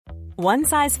One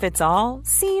size fits all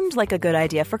seemed like a good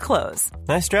idea for clothes.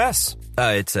 Nice dress.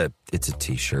 It's a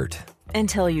t-shirt.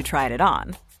 Until you tried it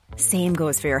on. Same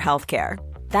goes for your healthcare.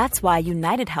 That's why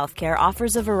United Healthcare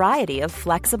offers a variety of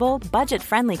flexible,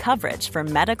 budget-friendly coverage for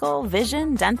medical,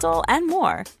 vision, dental, and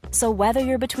more. So whether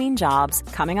you're between jobs,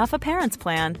 coming off a parent's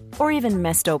plan, or even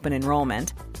missed open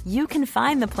enrollment, you can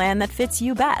find the plan that fits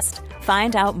you best.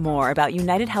 Find out more about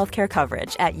United Healthcare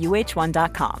coverage at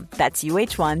uh1.com. That's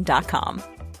uh1.com.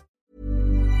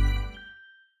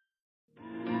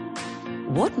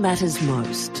 What matters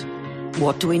most?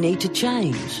 What do we need to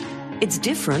change? It's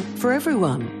different for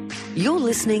everyone. You're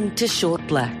listening to Short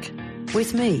Black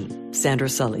with me, Sandra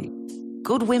Sully.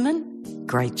 Good women,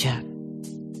 great chat.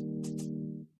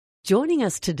 Joining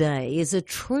us today is a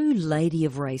true lady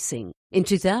of racing. In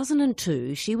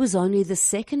 2002, she was only the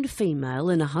second female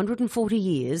in 140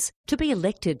 years to be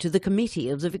elected to the committee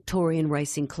of the Victorian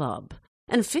Racing Club,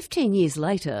 and 15 years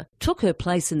later took her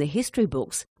place in the history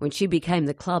books when she became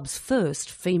the club's first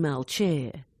female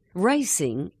chair.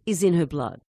 Racing is in her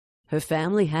blood. Her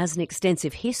family has an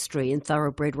extensive history in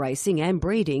thoroughbred racing and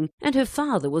breeding, and her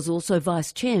father was also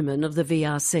vice chairman of the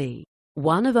VRC.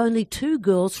 One of only 2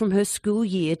 girls from her school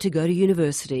year to go to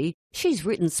university, she's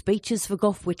written speeches for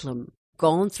Gough Whitlam,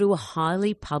 gone through a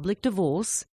highly public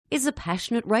divorce, is a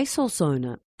passionate racehorse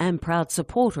owner and proud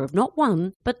supporter of not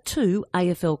one but 2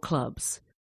 AFL clubs.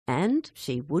 And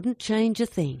she wouldn't change a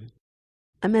thing.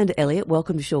 Amanda Elliott,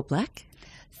 welcome to Short Black.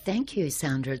 Thank you,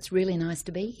 Sandra. It's really nice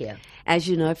to be here. As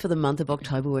you know, for the month of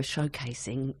October, we're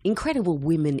showcasing incredible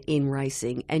women in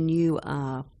racing, and you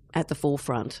are at the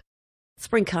forefront.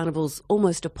 Spring Carnival's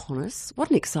almost upon us. What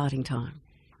an exciting time.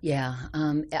 Yeah,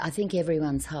 I think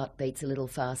everyone's heart beats a little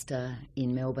faster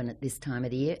in Melbourne at this time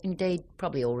of the year. Indeed,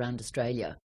 probably all around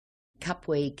Australia. Cup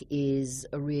Week is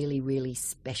a really, really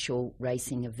special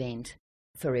racing event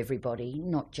for everybody,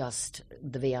 not just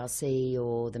the VRC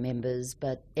or the members,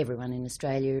 but everyone in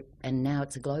Australia. And now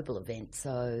it's a global event,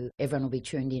 so everyone will be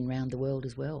tuned in around the world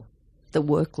as well. The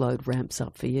workload ramps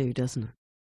up for you, doesn't it?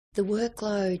 The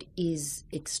workload is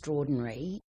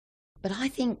extraordinary, but I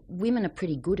think women are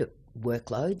pretty good at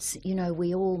workloads. You know,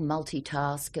 we all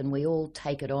multitask and we all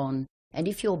take it on. And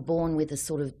if you're born with a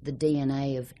sort of the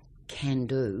DNA of can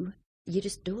do, you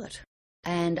just do it.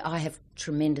 And I have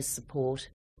tremendous support.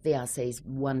 VRC's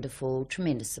wonderful,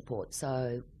 tremendous support,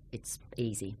 so it's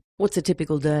easy. What's a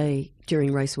typical day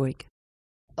during race week?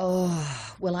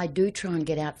 Oh, well, I do try and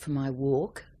get out for my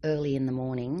walk early in the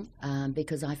morning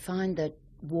because I find that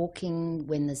walking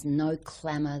when there's no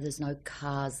clamour, there's no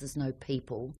cars, there's no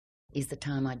people, is the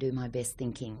time I do my best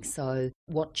thinking. So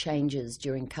what changes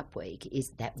during Cup Week is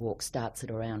that walk starts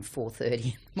at around 4:30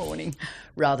 in the morning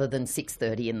rather than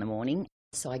 6:30 in the morning.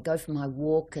 So I go for my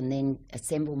walk and then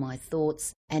assemble my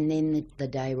thoughts, and then the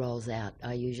day rolls out.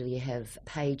 I usually have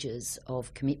pages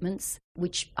of commitments,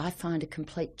 which I find a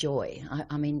complete joy.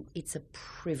 I mean, it's a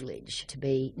privilege to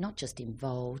be not just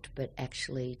involved, but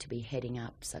actually to be heading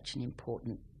up such an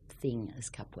important thing as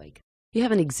Cup Week. You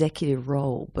have an executive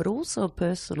role, but also a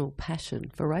personal passion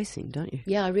for racing, don't you?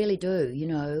 Yeah, I really do. You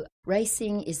know,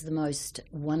 racing is the most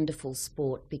wonderful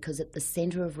sport because at the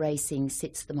centre of racing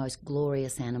sits the most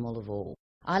glorious animal of all.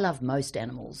 I love most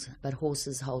animals, but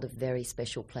horses hold a very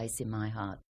special place in my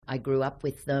heart. I grew up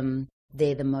with them.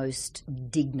 They're the most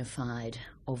dignified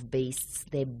of beasts.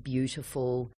 They're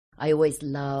beautiful. I always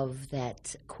love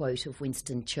that quote of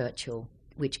Winston Churchill,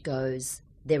 which goes,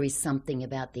 "There is something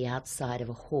about the outside of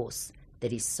a horse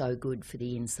that is so good for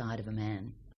the inside of a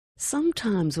man."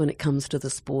 Sometimes when it comes to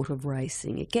the sport of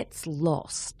racing, it gets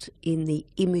lost in the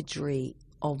imagery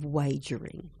of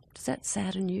wagering. Does that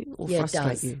sadden you or frustrate it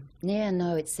does. you? Yeah,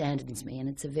 no, it saddens me, and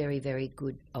it's a very, very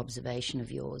good observation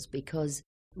of yours because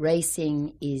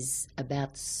racing is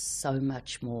about so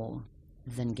much more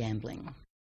than gambling.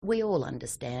 We all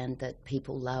understand that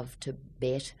people love to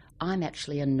bet. I'm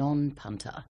actually a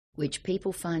non-punter, which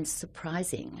people find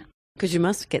surprising. Because you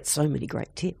must get so many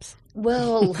great tips.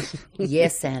 Well,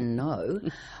 yes and no.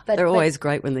 But they're always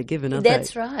great when they're given, aren't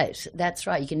that's they? Right. That's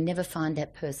right. You can never find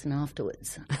that person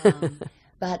afterwards.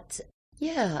 But,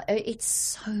 yeah, it's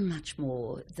so much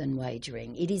more than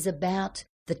wagering. It is about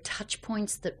the touch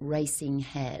points that racing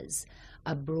has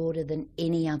are broader than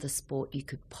any other sport you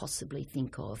could possibly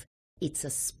think of. It's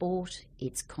a sport,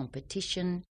 it's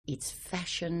competition, it's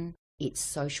fashion, it's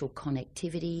social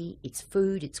connectivity, it's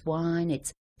food, it's wine,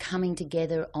 it's coming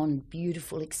together on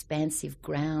beautiful, expansive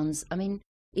grounds. I mean,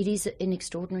 it is an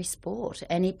extraordinary sport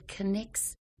and it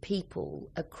connects people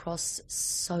across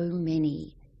so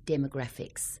many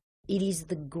demographics. It is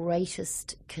the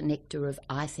greatest connector of,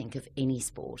 I think, of any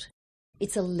sport.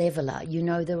 It's a leveller.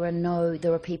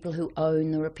 There are people who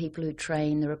own, there are people who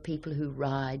train, there are people who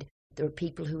ride, there are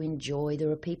people who enjoy,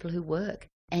 there are people who work.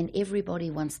 And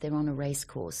everybody, once they're on a race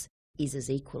course, is as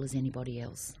equal as anybody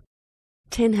else.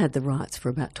 10 had the rights for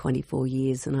about 24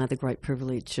 years, and I had the great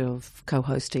privilege of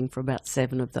co-hosting for about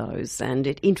 7 of those, and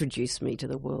it introduced me to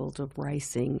the world of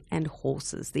racing and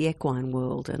horses, the equine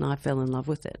world, and I fell in love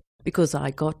with it because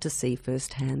I got to see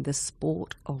firsthand the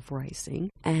sport of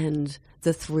racing and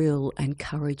the thrill and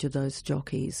courage of those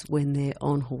jockeys when they're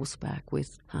on horseback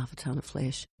with half a ton of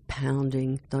flesh,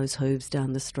 pounding those hooves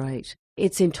down the straight.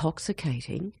 It's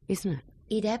intoxicating, isn't it?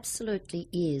 It absolutely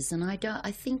is, and I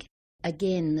think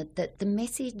again, that the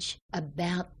message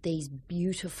about these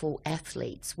beautiful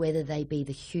athletes, whether they be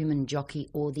the human jockey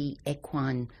or the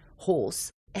equine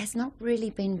horse, has not really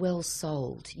been well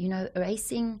sold.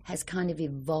 Racing has kind of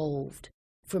evolved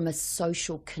from a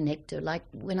social connector. Like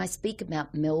when I speak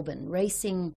about Melbourne,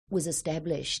 racing was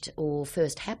established or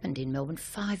first happened in Melbourne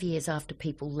 5 years after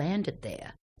people landed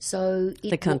there. So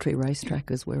the country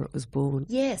racetrack is where it was born.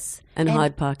 Yes. And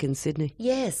Hyde Park in Sydney.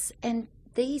 Yes, and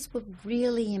these were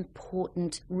really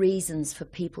important reasons for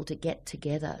people to get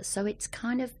together. So it's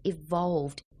kind of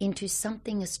evolved into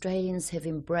something Australians have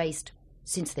embraced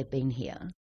since they've been here.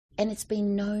 And it's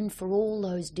been known for all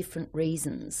those different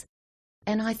reasons.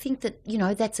 And I think that,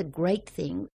 that's a great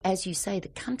thing. As you say, the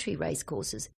country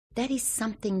racecourses, that is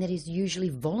something that is usually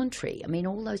voluntary. I mean,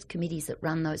 all those committees that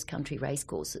run those country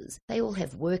racecourses, they all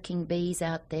have working bees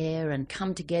out there and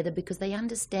come together because they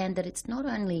understand that it's not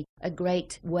only a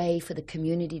great way for the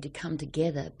community to come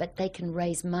together, but they can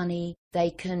raise money, they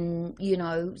can,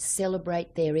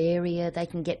 celebrate their area, they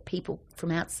can get people from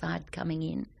outside coming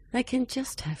in. They can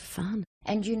just have fun.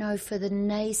 And, for the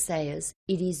naysayers,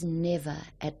 it is never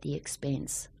at the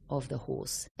expense of the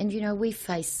horse. And, we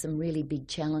face some really big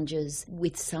challenges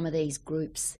with some of these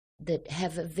groups that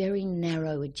have a very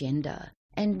narrow agenda.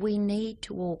 And we need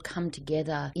to all come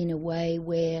together in a way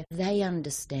where they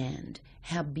understand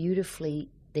how beautifully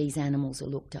these animals are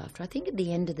looked after. I think at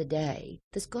the end of the day,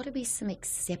 there's got to be some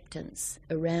acceptance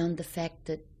around the fact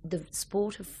that the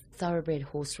sport of thoroughbred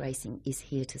horse racing is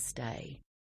here to stay.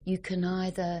 You can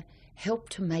either help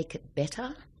to make it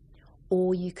better,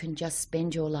 or you can just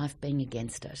spend your life being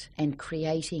against it and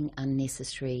creating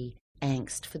unnecessary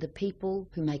angst for the people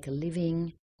who make a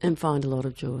living. And find a lot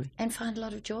of joy.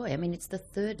 I mean, it's the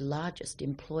third largest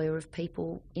employer of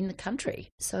people in the country.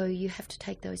 So you have to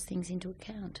take those things into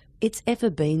account. It's ever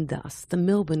been thus. The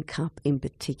Melbourne Cup in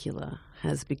particular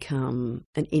has become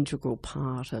an integral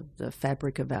part of the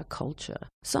fabric of our culture.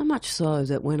 So much so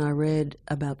that when I read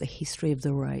about the history of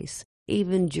the race,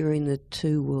 even during the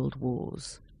 2 world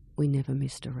wars, we never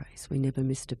missed a race. We never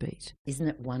missed a beat. Isn't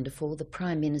it wonderful? The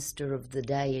Prime Minister of the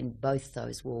day in both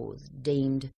those wars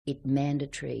deemed it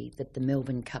mandatory that the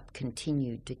Melbourne Cup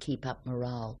continued to keep up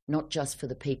morale, not just for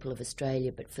the people of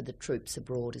Australia, but for the troops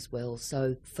abroad as well.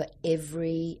 So for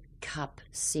every cup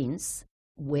since,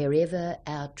 wherever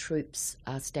our troops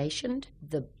are stationed,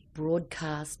 the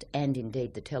broadcast and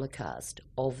indeed the telecast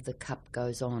of the cup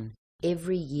goes on.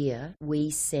 Every year we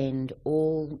send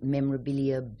all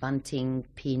memorabilia, bunting,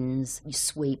 pins,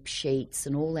 sweep sheets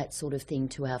and all that sort of thing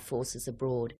to our forces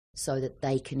abroad so that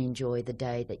they can enjoy the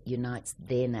day that unites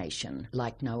their nation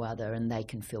like no other and they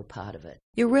can feel part of it.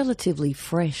 You're relatively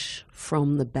fresh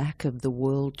from the back of the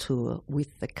world tour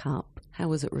with the Cup. How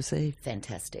was it received?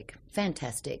 Fantastic.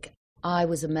 I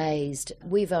was amazed.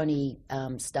 We've only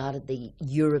started the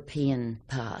European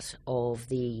part of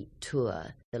the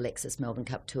tour. The Lexus Melbourne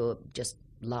Cup tour just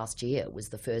last year was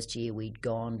the first year we'd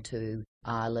gone to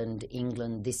Ireland,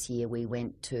 England. This year we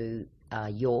went to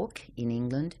York in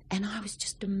England. And I was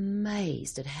just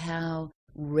amazed at how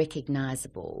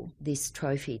recognisable this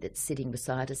trophy that's sitting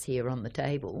beside us here on the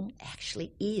table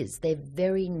actually is. They're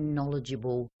very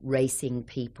knowledgeable racing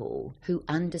people who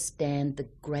understand the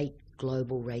great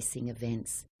global racing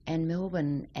events. And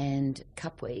Melbourne and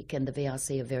Cup Week and the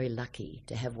VRC are very lucky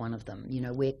to have one of them.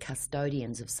 We're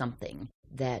custodians of something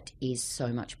that is so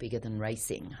much bigger than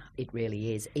racing. It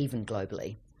really is, even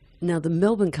globally. Now, the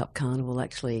Melbourne Cup Carnival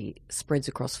actually spreads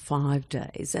across 5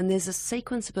 days, and there's a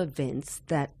sequence of events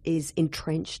that is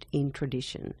entrenched in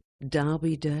tradition.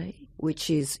 Derby Day,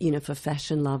 which is, for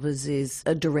fashion lovers, is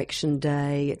a direction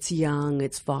day. It's young,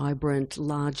 it's vibrant,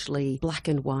 largely black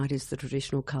and white is the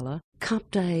traditional colour.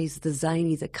 Cup Days, the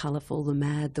zany, the colourful, the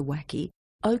mad, the wacky.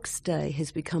 Oaks Day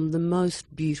has become the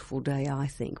most beautiful day, I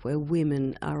think, where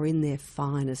women are in their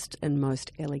finest and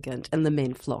most elegant, and the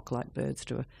men flock like birds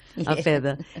to a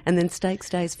feather. And then Stakes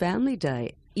Day is Family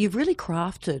Day. You've really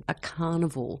crafted a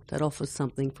carnival that offers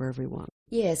something for everyone.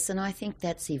 Yes, and I think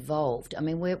that's evolved. I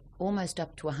mean, we're almost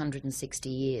up to 160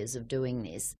 years of doing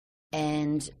this,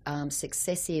 and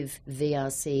successive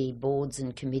VRC boards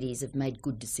and committees have made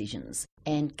good decisions.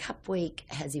 And Cup Week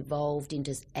has evolved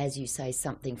into, as you say,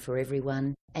 something for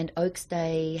everyone. And Oaks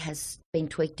Day has been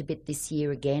tweaked a bit this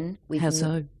year again. How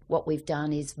so? What we've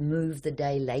done is move the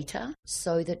day later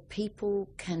so that people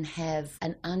can have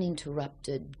an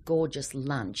uninterrupted, gorgeous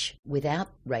lunch without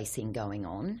racing going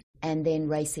on, and then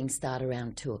racing start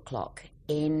around 2 o'clock,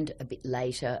 end a bit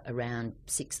later around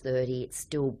 6:30, it's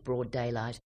still broad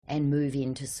daylight, and move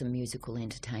into some musical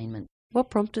entertainment. What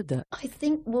prompted that? I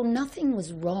think, well, nothing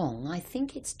was wrong. I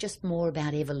think it's just more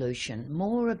about evolution,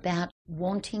 more about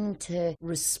wanting to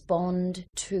respond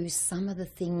to some of the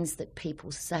things that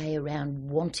people say around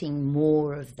wanting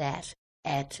more of that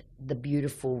at the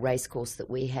beautiful racecourse that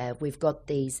we have. We've got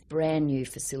these brand new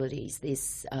facilities,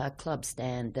 this club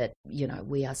stand that, you know,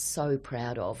 we are so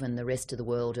proud of, and the rest of the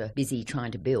world are busy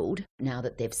trying to build now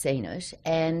that they've seen it.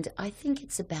 And I think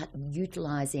it's about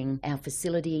utilising our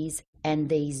facilities and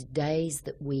these days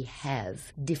that we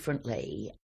have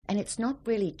differently. And it's not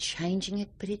really changing it,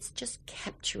 but it's just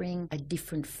capturing a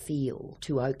different feel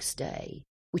to Oaks Day,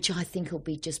 which I think will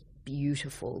be just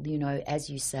beautiful. You know,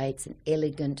 as you say, it's an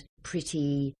elegant,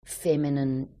 pretty,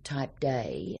 feminine type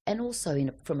day. And also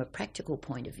from a practical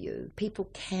point of view, people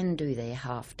can do their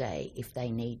half day if they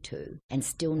need to and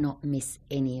still not miss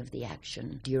any of the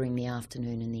action during the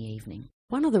afternoon and the evening.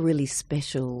 One of the really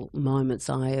special moments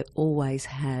I always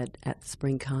had at the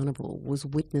Spring Carnival was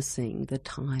witnessing the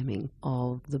timing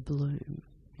of the bloom.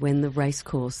 When the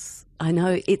racecourse, I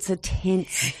know it's a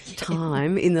tense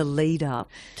time in the lead up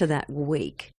to that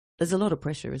week. There's a lot of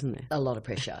pressure, isn't there? A lot of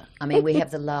pressure. I mean, we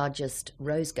have the largest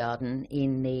rose garden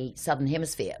in the Southern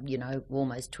Hemisphere, you know,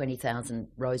 almost 20,000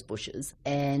 rose bushes.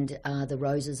 And the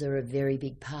roses are a very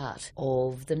big part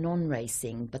of the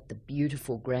non-racing, but the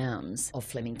beautiful grounds of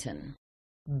Flemington.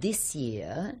 This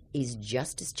year is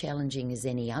just as challenging as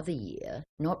any other year,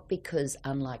 not because,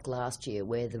 unlike last year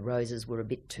where the roses were a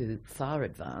bit too far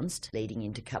advanced leading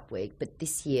into Cup Week, but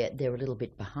this year they're a little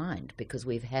bit behind because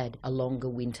we've had a longer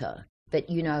winter.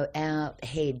 But, you know, our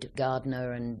head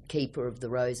gardener and keeper of the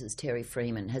roses, Terry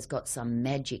Freeman, has got some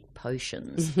magic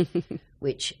potions,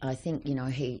 which I think, you know,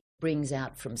 he brings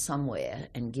out from somewhere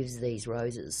and gives these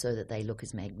roses so that they look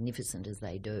as magnificent as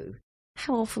they do.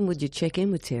 How often would you check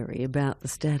in with Terry about the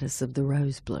status of the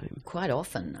rose bloom? Quite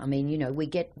often. I mean, you know, we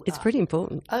get... It's pretty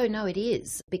important. Oh, no, it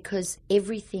is. Because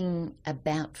everything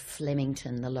about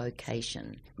Flemington, the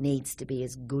location, needs to be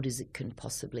as good as it can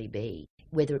possibly be.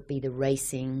 Whether it be the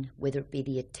racing, whether it be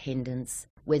the attendance,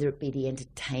 whether it be the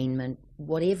entertainment,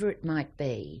 whatever it might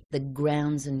be, the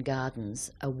grounds and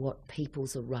gardens are what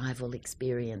people's arrival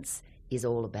experience is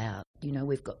all about. You know,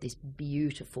 we've got this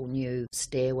beautiful new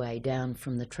stairway down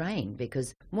from the train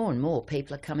because more and more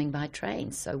people are coming by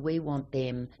train. So we want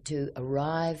them to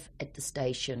arrive at the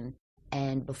station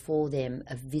and before them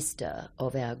a vista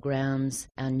of our grounds.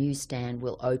 Our new stand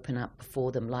will open up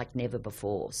before them like never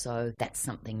before. So that's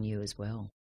something new as well.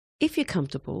 If you're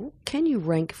comfortable, can you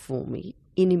rank for me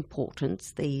in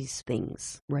importance these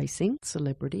things? Racing,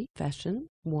 celebrity, fashion,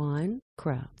 wine,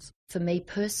 crowds. For me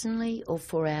personally or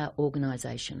for our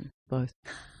organisation? Both.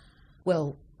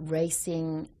 Well,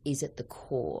 racing is at the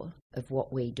core of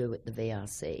what we do at the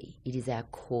VRC. It is our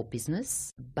core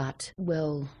business, but,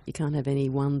 well... You can't have any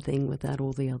one thing without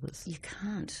all the others. You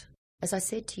can't. As I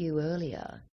said to you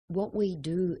earlier, what we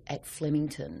do at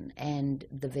Flemington and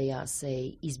the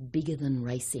VRC is bigger than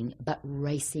racing, but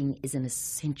racing is an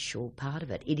essential part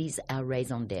of it. It is our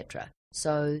raison d'etre.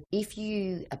 So if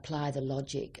you apply the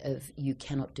logic of you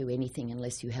cannot do anything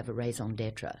unless you have a raison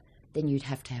d'etre, then you'd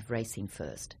have to have racing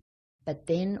first. But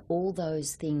then all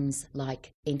those things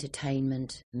like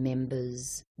entertainment,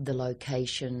 members, the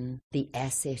location, the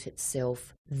asset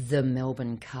itself, the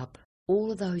Melbourne Cup,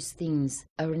 all of those things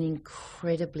are an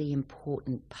incredibly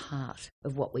important part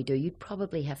of what we do. You'd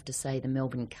probably have to say the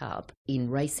Melbourne Cup, in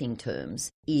racing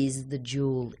terms, is the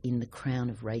jewel in the crown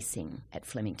of racing at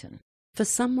Flemington. For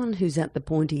someone who's at the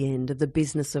pointy end of the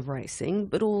business of racing,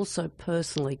 but also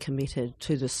personally committed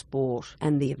to the sport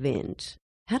and the event,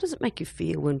 how does it make you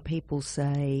feel when people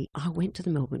say, I went to the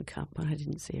Melbourne Cup but I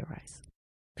didn't see a race?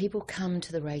 People come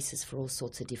to the races for all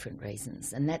sorts of different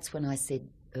reasons, and that's when I said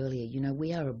earlier, you know,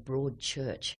 we are a broad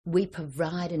church. We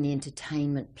provide an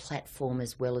entertainment platform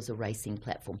as well as a racing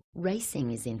platform.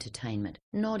 Racing is entertainment.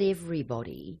 Not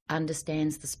everybody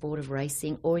understands the sport of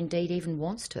racing or indeed even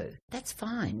wants to. That's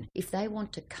fine. If they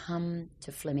want to come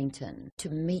to Flemington to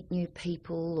meet new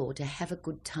people or to have a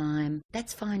good time,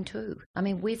 that's fine too. I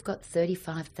mean, we've got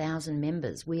 35,000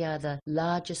 members. We are the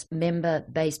largest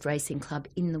member-based racing club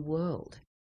in the world.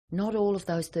 Not all of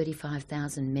those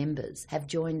 35,000 members have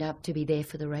joined up to be there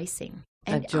for the racing.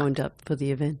 They've joined up for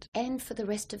the event. And for the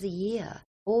rest of the year.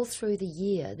 All through the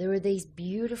year, there are these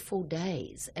beautiful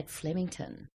days at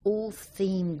Flemington, all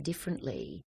themed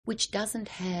differently, which doesn't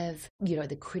have, you know,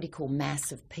 the critical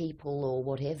mass of people or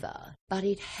whatever, but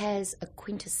it has a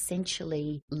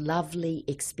quintessentially lovely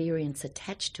experience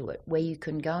attached to it where you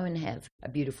can go and have a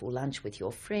beautiful lunch with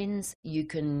your friends, you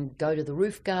can go to the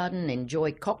roof garden,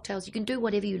 enjoy cocktails, you can do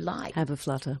whatever you like. Have a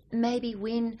flutter. Maybe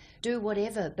win, do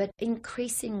whatever, but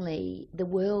increasingly the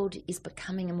world is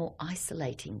becoming a more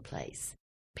isolating place.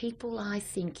 People, I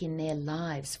think, in their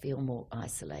lives feel more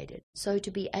isolated. So to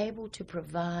be able to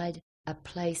provide a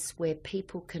place where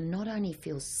people can not only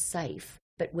feel safe,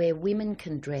 but where women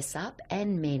can dress up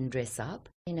and men dress up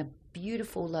in a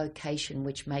beautiful location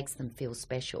which makes them feel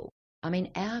special. I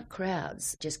mean, our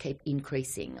crowds just keep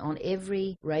increasing on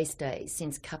every race day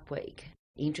since Cup Week.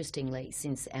 Interestingly,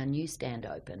 since our new stand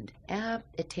opened, our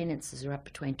attendances are up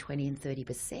between 20 and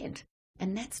 30%.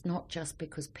 And that's not just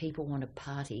because people want to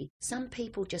party. Some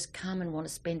people just come and want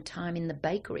to spend time in the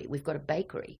bakery. We've got a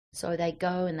bakery. So they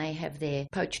go and they have their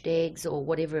poached eggs or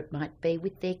whatever it might be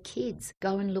with their kids.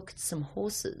 Go and look at some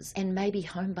horses and maybe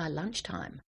home by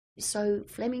lunchtime. So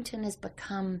Flemington has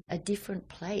become a different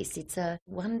place. It's a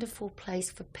wonderful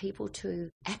place for people to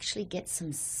actually get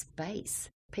some space.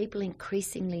 People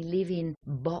increasingly live in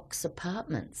box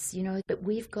apartments, you know, but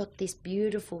we've got this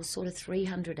beautiful sort of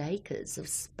 300 acres of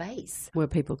space. Where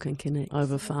people can connect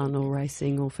over fun or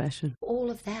racing or fashion.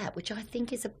 All of that, which I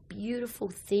think is a beautiful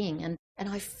thing. And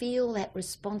I feel that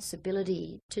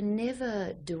responsibility to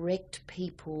never direct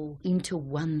people into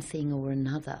one thing or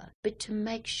another, but to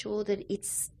make sure that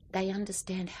they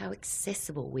understand how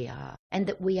accessible we are and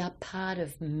that we are part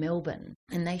of Melbourne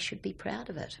and they should be proud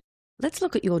of it. Let's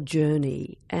look at your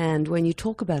journey, and when you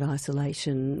talk about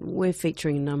isolation, we're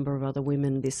featuring a number of other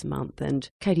women this month, and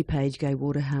Katie Page, Gay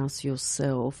Waterhouse,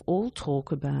 yourself, all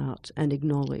talk about and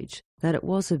acknowledge that it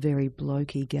was a very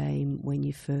blokey game when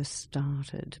you first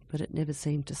started, but it never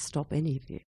seemed to stop any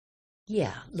of you.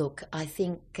 Yeah, look, I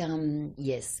think,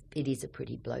 yes, it is a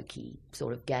pretty blokey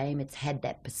sort of game. It's had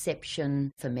that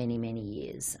perception for many, many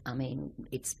years. I mean,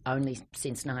 it's only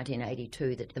since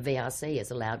 1982 that the VRC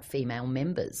has allowed female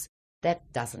members.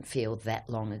 That doesn't feel that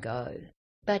long ago.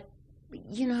 But,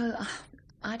 you know,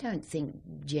 I don't think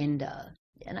gender,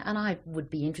 and I would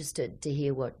be interested to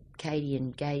hear what Katie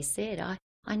and Gay said.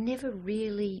 I never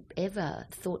really ever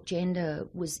thought gender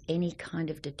was any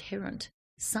kind of deterrent.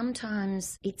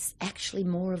 Sometimes it's actually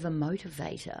more of a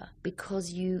motivator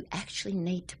because you actually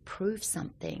need to prove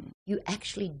something. You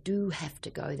actually do have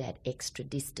to go that extra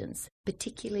distance,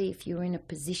 particularly if you're in a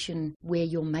position where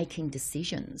you're making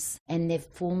decisions and they've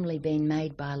formerly been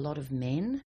made by a lot of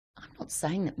men. I'm not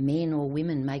saying that men or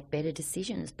women make better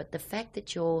decisions, but the fact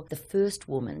that you're the first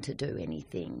woman to do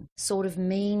anything sort of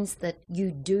means that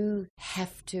you do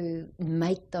have to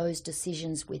make those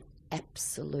decisions with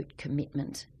absolute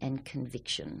commitment and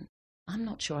conviction. I'm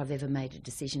not sure I've ever made a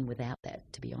decision without that,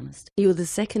 to be honest. You were the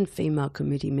second female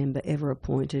committee member ever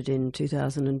appointed in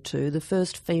 2002, the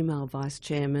first female vice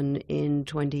chairman in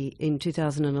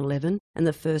 2011, and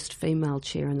the first female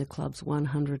chair in the club's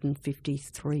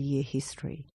 153-year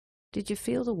history. Did you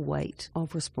feel the weight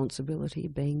of responsibility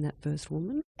being that first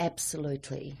woman?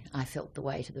 Absolutely. I felt the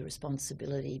weight of the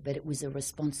responsibility, but it was a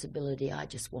responsibility I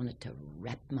just wanted to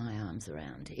wrap my arms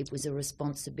around. It was a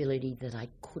responsibility that I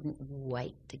couldn't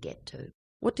wait to get to.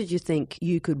 What did you think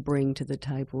you could bring to the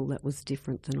table that was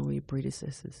different than all your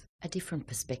predecessors? A different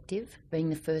perspective. Being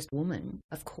the first woman,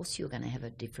 of course you're going to have a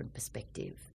different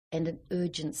perspective. And an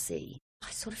urgency. I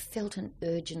sort of felt an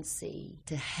urgency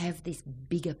to have this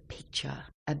bigger picture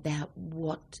about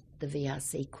what the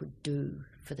VRC could do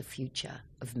for the future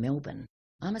of Melbourne.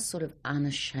 I'm a sort of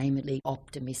unashamedly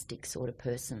optimistic sort of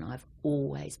person. I've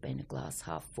always been a glass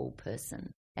half full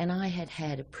person. And I had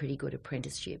had a pretty good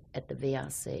apprenticeship at the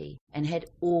VRC and had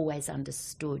always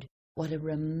understood what a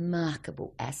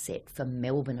remarkable asset for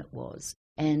Melbourne it was.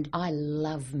 And I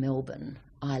love Melbourne.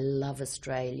 I love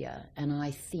Australia. And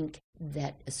I think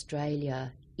that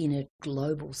Australia, in a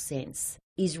global sense,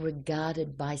 is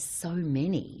regarded by so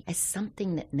many as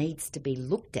something that needs to be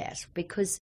looked at.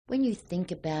 Because when you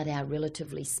think about our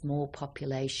relatively small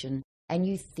population, and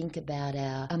you think about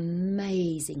our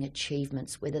amazing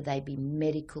achievements, whether they be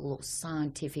medical or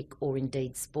scientific or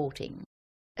indeed sporting,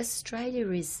 Australia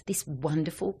is this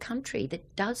wonderful country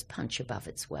that does punch above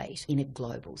its weight in a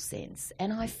global sense.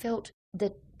 And I felt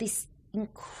that this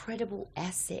incredible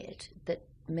asset that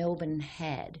Melbourne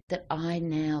had, that I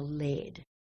now led,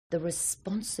 the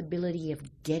responsibility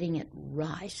of getting it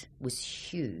right was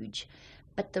huge,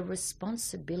 but the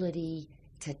responsibility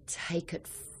to take it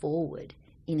forward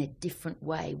in a different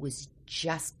way was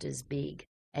just as big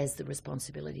as the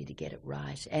responsibility to get it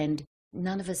right. And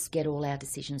none of us get all our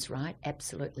decisions right,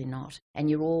 absolutely not. And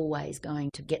you're always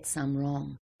going to get some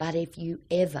wrong. But if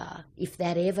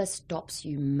that ever stops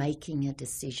you making a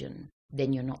decision,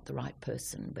 then you're not the right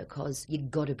person, because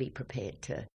you've got to be prepared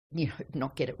to,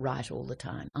 not get it right all the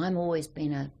time. I'm always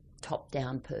been a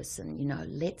top-down person,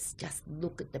 let's just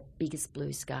look at the biggest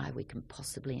blue sky we can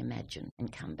possibly imagine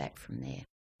and come back from there.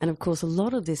 And of course, a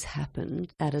lot of this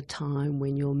happened at a time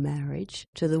when your marriage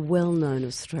to the well-known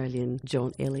Australian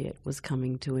John Elliott was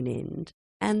coming to an end.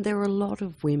 And there are a lot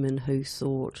of women who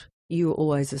thought you were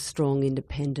always a strong,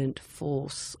 independent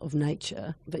force of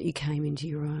nature, but you came into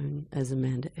your own as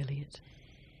Amanda Elliott.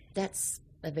 That's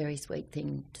a very sweet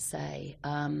thing to say.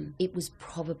 It was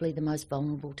probably the most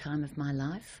vulnerable time of my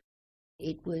life.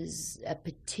 It was a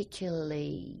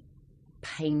particularly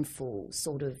painful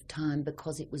sort of time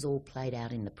because it was all played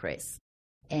out in the press.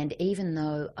 And even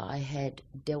though I had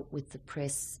dealt with the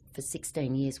press for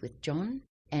 16 years with John,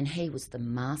 and he was the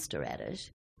master at it,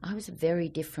 I was a very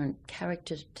different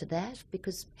character to that,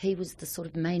 because he was the sort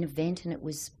of main event and it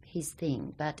was his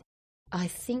thing. But I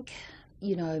think,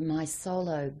 my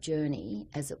solo journey,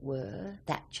 as it were,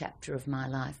 that chapter of my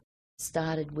life,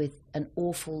 started with an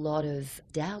awful lot of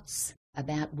doubts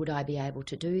about would I be able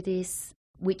to do this,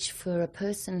 which for a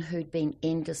person who'd been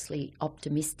endlessly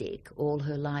optimistic all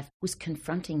her life was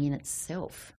confronting in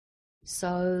itself.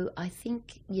 So I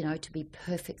think, to be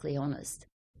perfectly honest,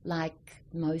 like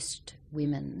most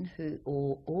women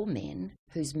or men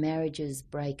whose marriages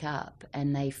break up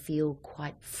and they feel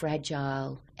quite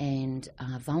fragile and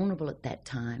vulnerable at that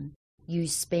time, you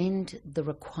spend the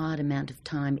required amount of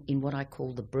time in what I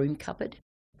call the broom cupboard,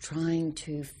 trying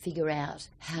to figure out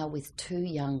how, with 2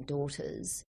 young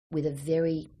daughters, with a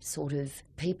very sort of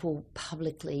people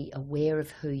publicly aware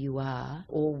of who you are,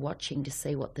 or watching to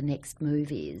see what the next move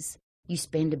is, you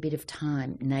spend a bit of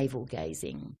time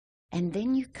navel-gazing. And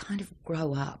then you kind of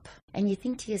grow up and you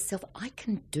think to yourself, I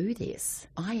can do this.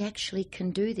 I actually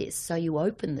can do this. So you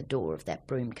open the door of that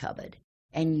broom cupboard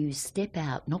and you step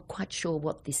out, not quite sure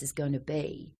what this is going to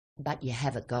be, but you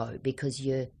have a go because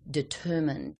you're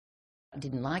determined. I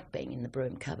didn't like being in the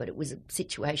broom cupboard. It was a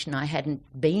situation I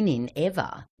hadn't been in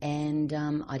ever, and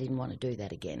I didn't want to do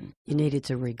that again. You needed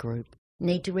to regroup.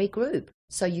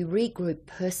 So you regroup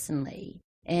personally,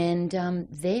 and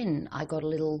then I got a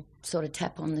little sort of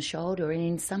tap on the shoulder, and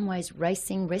in some ways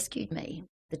racing rescued me.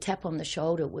 The tap on the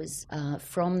shoulder was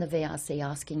from the VRC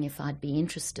asking if I'd be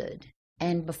interested,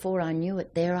 and before I knew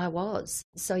it, there I was.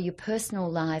 So your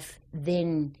personal life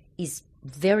then is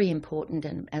very important,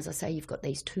 and as I say, you've got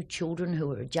these 2 children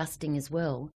who are adjusting as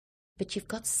well, but you've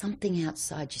got something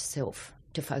outside yourself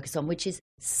to focus on, which is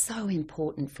so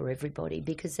important for everybody,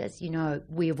 because as you know,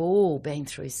 we've all been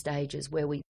through stages where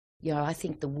I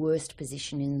think the worst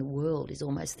position in the world is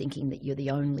almost thinking that you're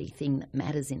the only thing that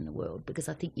matters in the world, because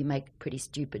I think you make pretty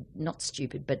not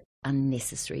stupid, but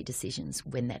unnecessary decisions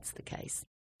when that's the case.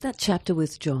 That chapter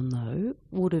with John, though,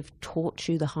 would have taught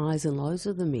you the highs and lows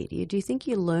of the media. Do you think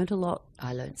you learnt a lot?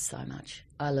 I learnt so much.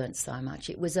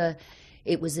 It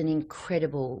was an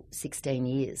incredible 16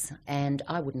 years, and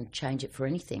I wouldn't change it for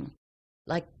anything.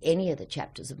 Like any of the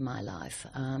chapters of my life,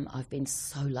 I've been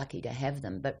so lucky to have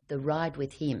them, but the ride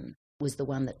with him was the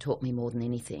one that taught me more than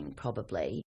anything,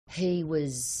 probably. He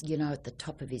was, at the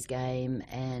top of his game,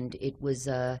 and it was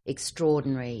an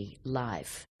extraordinary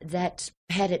life that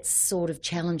had its sort of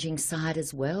challenging side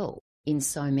as well in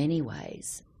so many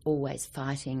ways. Always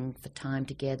fighting for time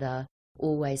together,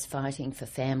 always fighting for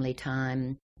family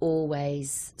time,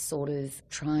 always sort of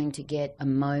trying to get a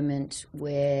moment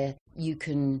where you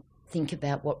can think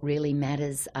about what really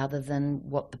matters other than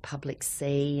what the public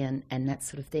see and that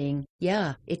sort of thing.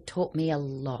 Yeah, it taught me a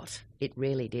lot. It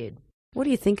really did. What do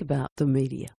you think about the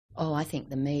media? Oh, I think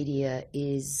the media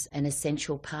is an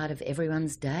essential part of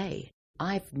everyone's day.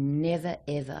 I've never,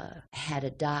 ever had a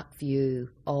dark view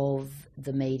of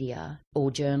the media. all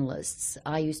journalists.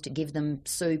 I used to give them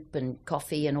soup and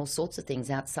coffee and all sorts of things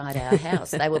outside our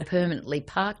house. They were permanently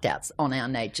parked out on our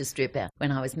nature strip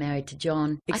when I was married to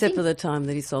John. Except for the time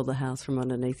that he sold the house from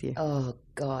underneath you. Oh,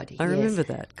 God, I remember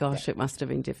that. Gosh, it must have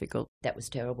been difficult. That was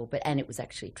terrible, and it was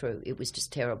actually true. It was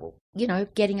just terrible. You know,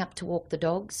 getting up to walk the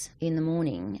dogs in the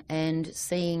morning and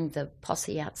seeing the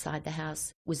posse outside the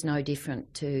house was no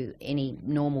different to any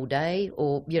normal day,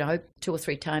 or, 2 or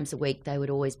 3 times a week they would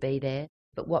always be there.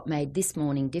 But what made this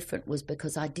morning different was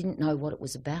because I didn't know what it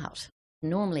was about.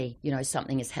 Normally,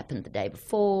 something has happened the day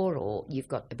before or you've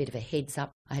got a bit of a heads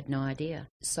up. I had no idea.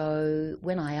 So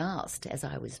when I asked, as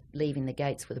I was leaving the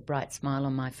gates with a bright smile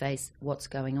on my face, what's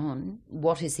going on?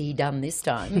 What has he done this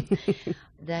time?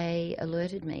 They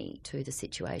alerted me to the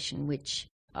situation, which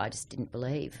I just didn't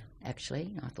believe,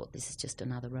 actually. I thought this is just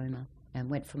another rumour. And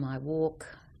went for my walk,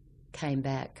 came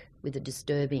back with a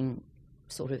disturbing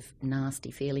sort of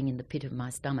nasty feeling in the pit of my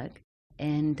stomach,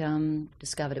 and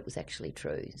discovered it was actually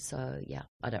true. So, yeah,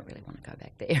 I don't really want to go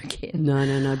back there again.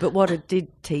 No. But what it did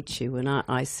teach you, and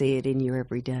I see it in your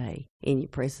everyday, in your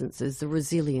presence, is the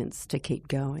resilience to keep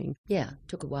going. Yeah, it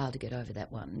took a while to get over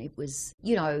that one. It was,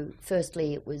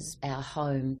 firstly it was our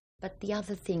home, but the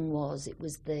other thing was it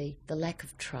was the lack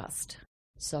of trust.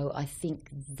 So I think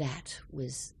that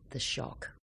was the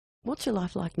shock. What's your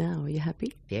life like now? Are you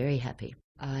happy? Very happy.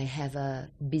 I have a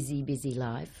busy, busy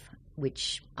life,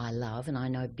 which I love, and I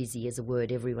know busy is a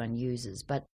word everyone uses,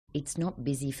 but it's not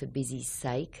busy for busy's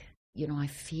sake. I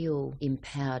feel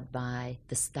empowered by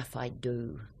the stuff I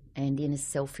do, and in a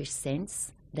selfish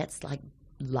sense, that's like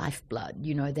lifeblood.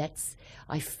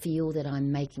 I feel that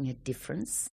I'm making a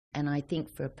difference, and I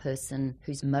think for a person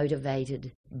who's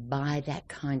motivated by that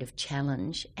kind of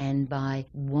challenge and by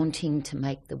wanting to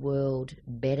make the world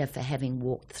better for having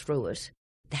walked through it,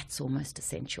 that's almost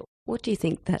essential. What do you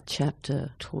think that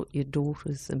chapter taught your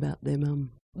daughters about their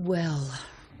mum? Well,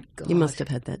 God. You must have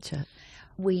had that chat.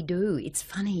 We do. It's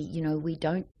funny, we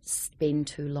don't spend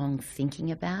too long thinking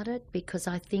about it, because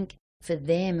I think for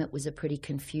them it was a pretty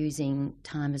confusing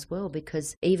time as well,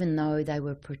 because even though they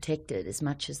were protected as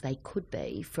much as they could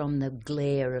be from the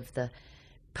glare of the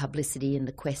publicity and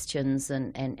the questions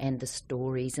and the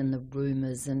stories and the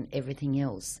rumours and everything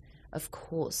else, of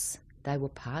course they were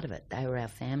part of it. They were our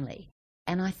family.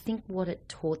 And I think what it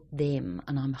taught them,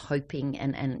 and I'm hoping,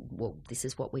 and this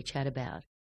is what we chat about,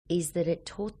 is that it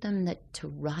taught them that to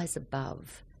rise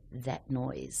above that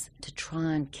noise, to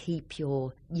try and keep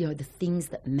your, the things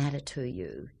that matter to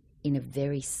you in a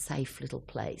very safe little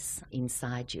place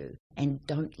inside you. And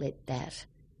don't let that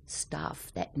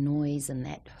stuff, that noise and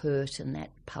that hurt and that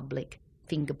public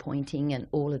finger pointing and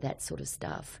all of that sort of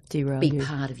stuff be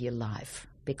part of your life.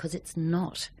 Because it's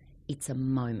not. It's a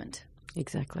moment.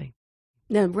 Exactly.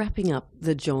 Now, wrapping up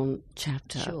the John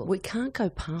chapter, Sure. We can't go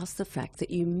past the fact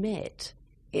that you met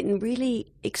in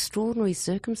really extraordinary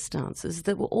circumstances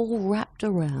that were all wrapped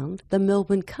around the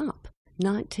Melbourne Cup.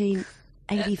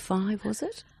 1985, was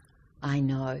it? I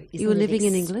know. You were living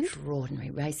in England?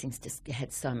 Extraordinary. Racing's just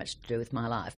had so much to do with my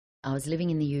life. I was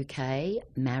living in the UK,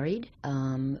 married,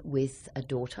 with a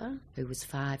daughter who was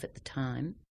 5 at the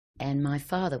time. And my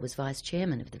father was vice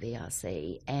chairman of the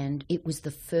VRC, and it was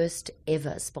the first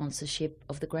ever sponsorship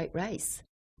of the great race.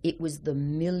 It was the $1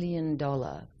 million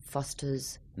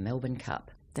Foster's Melbourne Cup.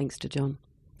 Thanks to John.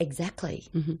 Exactly.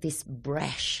 Mm-hmm. This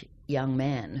brash young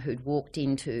man who'd walked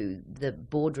into the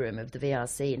boardroom of the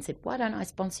VRC and said, "Why don't I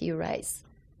sponsor your race?"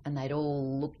 And they'd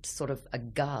all looked sort of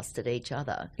aghast at each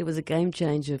other. It was a game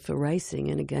changer for racing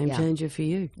and a game changer for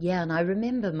you. Yeah, and I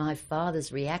remember my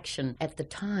father's reaction at the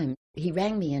time. He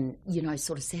rang me and,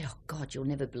 sort of said, "Oh, God, you'll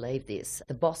never believe this.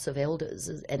 The boss of Elders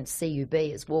and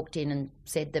CUB has walked in and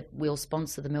said that we'll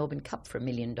sponsor the Melbourne Cup for $1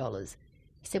 million.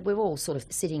 He said, "We're all sort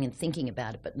of sitting and thinking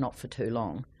about it, but not for too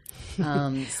long."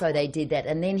 So they did that.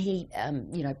 And then he,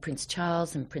 Prince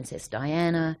Charles and Princess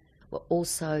Diana were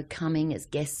also coming as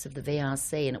guests of the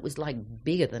VRC, and it was like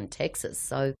bigger than Texas.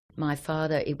 So my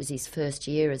father, it was his first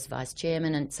year as vice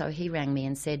chairman, and so he rang me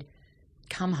and said,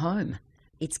 "Come home.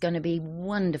 It's going to be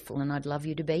wonderful and I'd love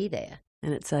you to be there."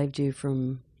 And it saved you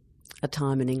from a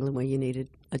time in England where you needed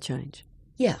a change.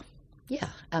 Yeah.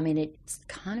 I mean, it's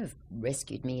kind of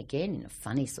rescued me again in a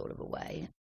funny sort of a way,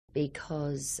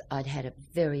 because I'd had a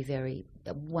very, very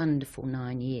wonderful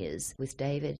 9 years with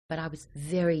David, but I was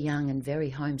very young and very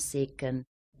homesick, and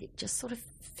it just sort of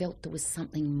felt there was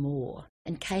something more.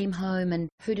 And came home, and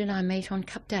who did I meet on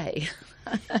Cup Day?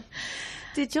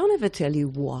 Did John ever tell you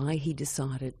why he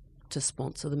decided to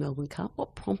sponsor the Melbourne Cup?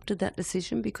 What prompted that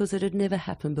decision? Because it had never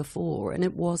happened before, and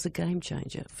it was a game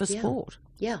changer for sport.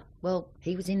 Yeah, well,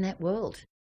 he was in that world.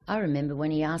 I remember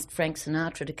when he asked Frank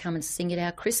Sinatra to come and sing at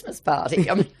our Christmas party.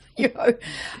 I mean, you know,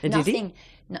 And nothing.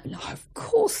 did No, of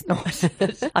course not.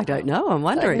 I don't know, I'm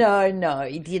wondering. No,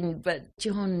 he didn't. But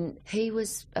John, he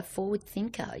was a forward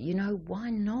thinker. You know, why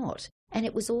not? And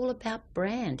it was all about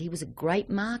brand. He was a great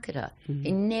marketer. Mm-hmm.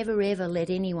 He never, ever let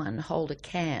anyone hold a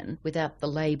can without the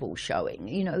label showing.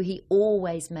 You know, he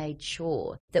always made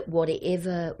sure that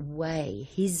whatever way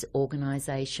his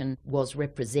organisation was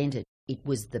represented, it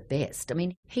was the best. I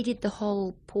mean, he did the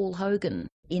whole Paul Hogan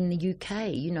in the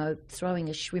UK, you know, throwing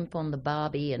a shrimp on the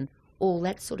barbie and all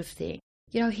that sort of thing.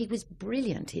 You know, he was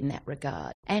brilliant in that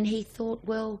regard. And he thought,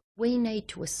 well, we need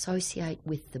to associate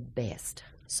with the best.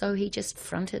 So he just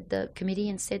fronted the committee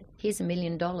and said, here's $1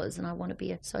 million and I want to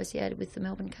be associated with the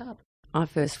Melbourne Cup. I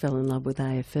first fell in love with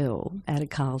AFL at a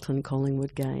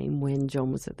Carlton-Collingwood game when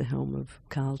John was at the helm of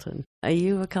Carlton. Are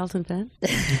you a Carlton fan?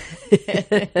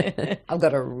 I've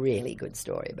got a really good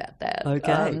story about that.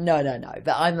 Okay. No.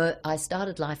 But I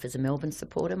started life as a Melbourne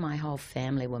supporter. My whole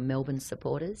family were Melbourne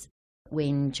supporters.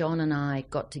 When John and I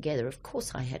got together, of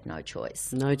course I had no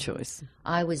choice. No choice.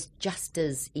 I was just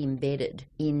as embedded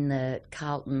in the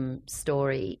Carlton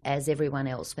story as everyone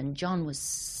else. When John was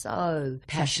so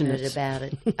passionate about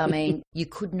it, I mean, you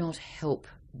could not help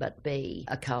but be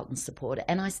a Carlton supporter,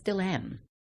 and I still am,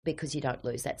 because you don't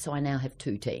lose that. So I now have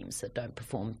two teams that don't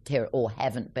perform or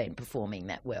haven't been performing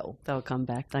that well. They'll come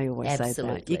back. They always say that.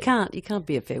 Absolutely. You can't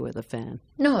be a fair weather fan.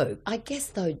 No, I guess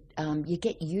though you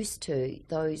get used to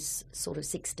those sort of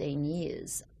 16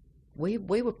 years. We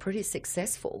were pretty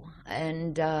successful,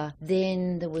 and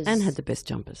then there was And had the best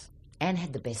jumpers. and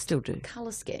had the best Still do.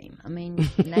 colour scheme. I mean,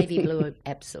 navy blue,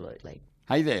 absolutely.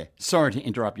 Hey there, sorry to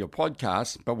interrupt your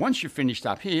podcast, but once you've finished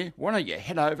up here, why don't you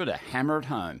head over to Hammer at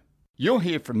Home? You'll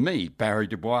hear from me, Barry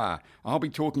Dubois. I'll be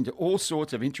talking to all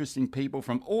sorts of interesting people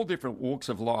from all different walks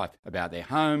of life about their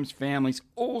homes, families,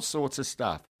 all sorts of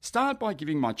stuff. Start by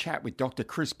giving my chat with Dr.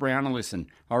 Chris Brown a listen.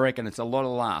 I reckon it's a lot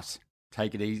of laughs.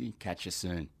 Take it easy. Catch you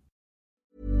soon.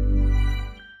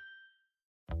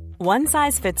 One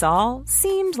size fits all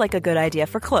seemed like a good idea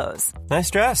for clothes Nice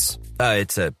dress.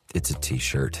 It's a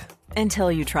t-shirt.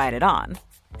 until you tried it on.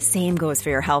 Same goes for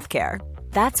your healthcare.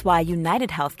 That's why United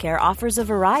Healthcare offers a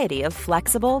variety of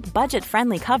flexible,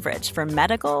 budget-friendly coverage for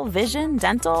medical, vision,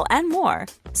 dental, and more.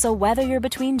 So whether you're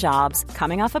between jobs,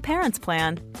 coming off a parent's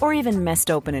plan, or even missed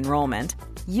open enrollment,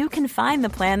 you can find the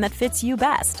plan that fits you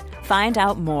best. Find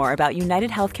out more about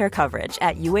United Healthcare coverage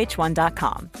at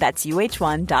uh1.com. That's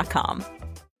uh1.com.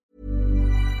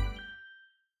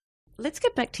 Let's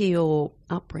get back to your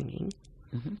upbringing.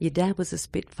 Mm-hmm. Your dad was a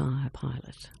Spitfire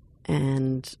pilot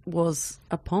and was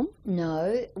a POM?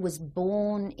 No, was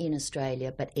born in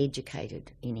Australia but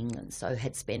educated in England, so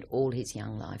had spent all his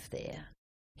young life there.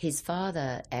 His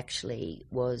father actually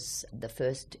was the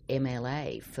first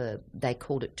MLA for, they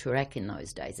called it Toorak in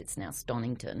those days, it's now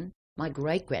Stonington. My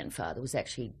great-grandfather was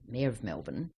actually Mayor of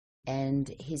Melbourne,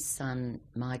 and his son,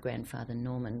 my grandfather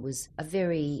Norman, was a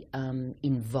very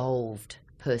involved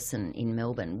person in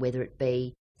Melbourne, whether it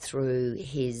be through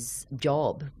his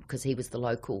job, because he was the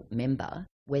local member,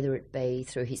 whether it be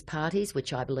through his parties,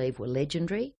 which I believe were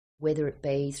legendary, whether it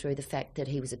be through the fact that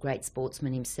he was a great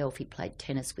sportsman himself. He played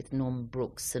tennis with Norman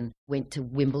Brooks and went to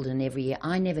Wimbledon every year.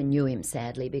 I never knew him,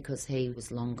 sadly, because he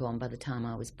was long gone by the time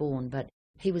I was born, but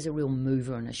he was a real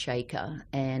mover and a shaker,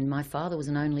 and my father was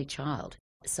an only child.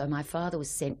 So my father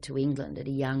was sent to England at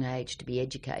a young age to be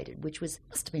educated, which must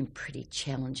have been pretty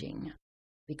challenging,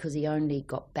 because he only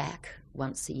got back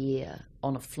once a year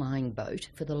on a flying boat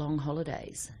for the long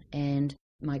holidays. And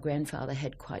my grandfather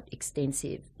had quite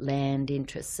extensive land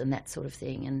interests and that sort of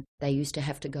thing, and they used to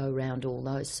have to go around all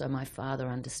those, so my father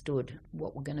understood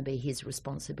what were going to be his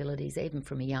responsibilities even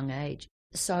from a young age.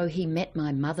 So he met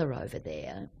my mother over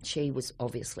there. She was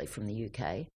obviously from the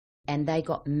UK, and they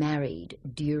got married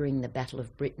during the Battle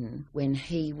of Britain when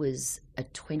he was a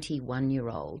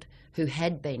 21-year-old who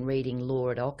had been reading law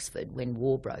at Oxford when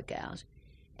war broke out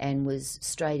and was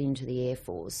straight into the Air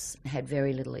Force, had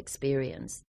very little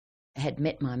experience, had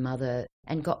met my mother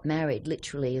and got married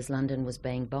literally as London was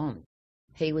being bombed.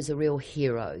 He was a real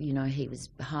hero, you know, he was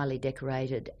highly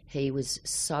decorated. He was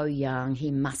so young, he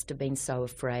must have been so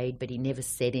afraid, but he never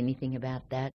said anything about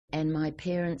that. And my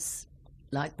parents,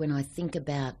 like when I think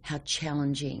about how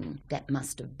challenging that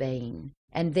must have been,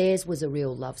 and theirs was a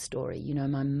real love story. You know,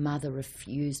 my mother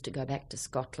refused to go back to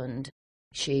Scotland.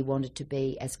 She wanted to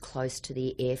be as close to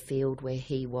the airfield where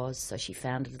he was, so she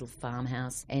found a little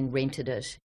farmhouse and rented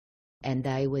it. And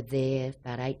they were there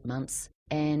about 8 months.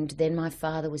 And then my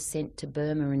father was sent to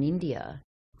Burma and India.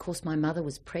 Of course, my mother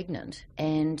was pregnant,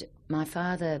 and my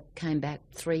father came back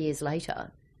 3 years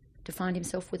later to find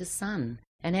himself with a son.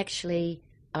 And actually,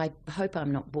 I hope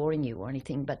I'm not boring you or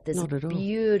anything, but there's Not a at all.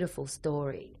 beautiful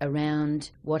story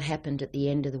around what happened at the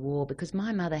end of the war, because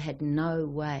my mother had no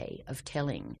way of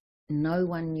telling. No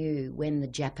one knew when the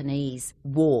Japanese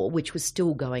war, which was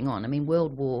still going on, I mean,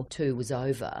 World War II was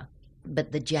over,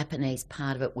 but the Japanese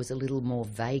part of it was a little more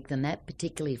vague than that,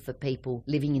 particularly for people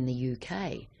living in the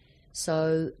UK.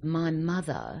 So my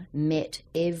mother met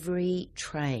every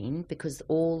train, because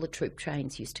all the troop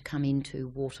trains used to come into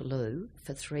Waterloo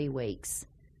for 3 weeks,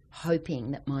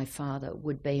 hoping that my father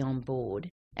would be on board.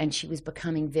 And she was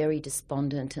becoming very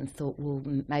despondent and thought, well,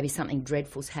 maybe something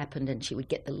dreadful's happened, and she would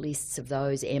get the lists of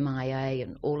those MIA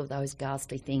and all of those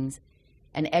ghastly things.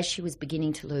 And as she was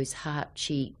beginning to lose heart,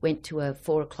 she went to a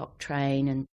 4 o'clock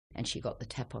train and she got the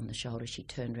tap on the shoulder. She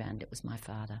turned around, it was my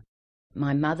father.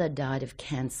 My mother died of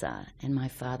cancer and my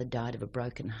father died of a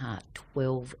broken heart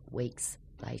 12 weeks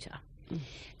later.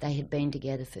 They had been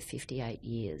together for 58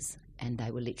 years and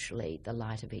they were literally the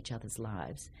light of each other's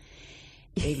lives.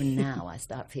 Even now I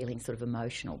start feeling sort of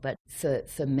emotional. But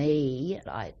for me,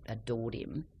 I adored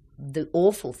him. The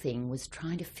awful thing was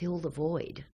trying to fill the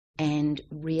void and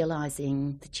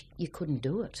realising that you couldn't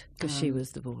do it. Because she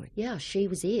was the void. Yeah, she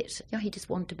was it. You know, he just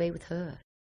wanted to be with her.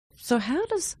 So how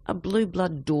does a blue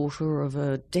blood daughter of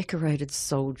a decorated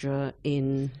soldier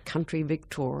in country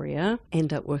Victoria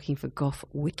end up working for Gough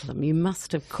Whitlam? You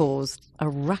must have caused a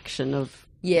ruction of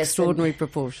extraordinary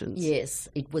proportions. Yes,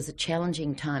 it was a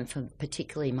challenging time for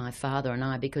particularly my father and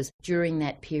I, because during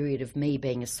that period of me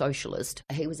being a socialist,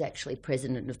 he was actually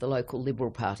president of the local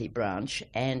Liberal Party branch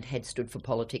and had stood for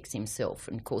politics himself,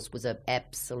 and of course was an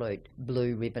absolute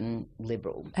blue ribbon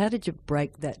Liberal. How did you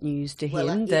break that news to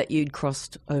him that you'd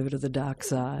crossed over to the dark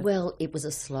side? Well, it was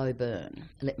a slow burn,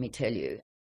 let me tell you.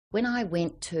 When I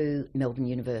went to Melbourne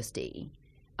University,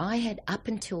 I had up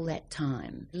until that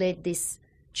time led this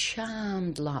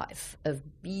charmed life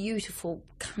of beautiful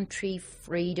country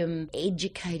freedom,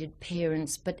 educated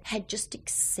parents, but had just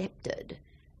accepted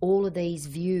all of these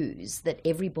views that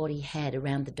everybody had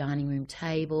around the dining room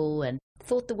table and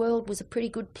thought the world was a pretty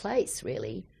good place,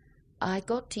 really. I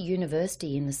got to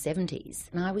university in the 70s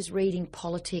and I was reading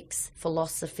politics,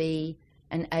 philosophy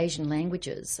and Asian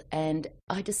languages, and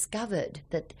I discovered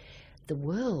that the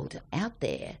world out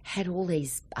there had all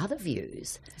these other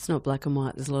views. It's not black and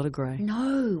white, there's a lot of grey.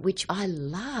 No, which I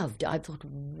loved. I thought,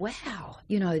 wow,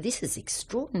 you know, this is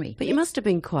extraordinary. But you must have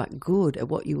been quite good at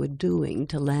what you were doing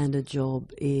to land a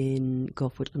job in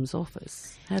Gough Whitlam's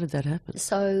office. How did that happen?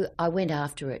 So I went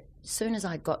after it. As soon as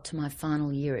I got to my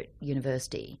final year at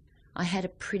university, I had a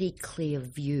pretty clear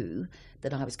view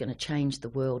that I was going to change the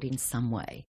world in some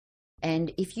way.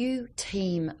 And if you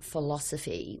team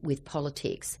philosophy with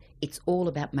politics, it's all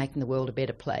about making the world a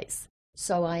better place.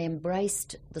 So I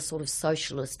embraced the sort of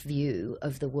socialist view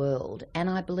of the world, and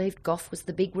I believed Gough was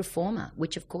the big reformer,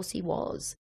 which of course he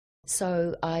was.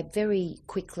 So I very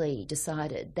quickly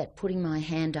decided that putting my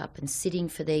hand up and sitting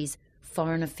for these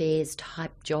foreign affairs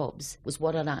type jobs was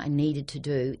what I needed to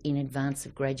do in advance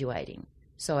of graduating.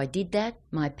 So I did that.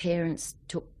 My parents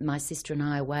took my sister and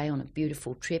I away on a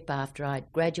beautiful trip after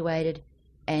I'd graduated,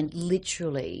 and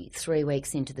literally 3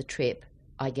 weeks into the trip,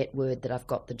 I get word that I've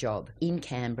got the job in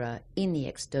Canberra in the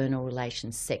External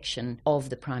Relations section of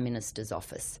the Prime Minister's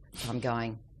office. So I'm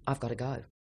going, I've got to go.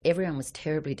 Everyone was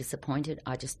terribly disappointed.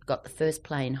 I just got the first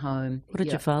plane home. What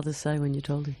did your father say when you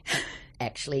told him?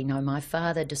 Actually, no, my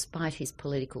father, despite his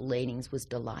political leanings, was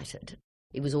delighted.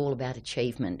 It was all about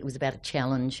achievement. It was about a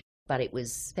challenge. But it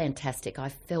was fantastic. I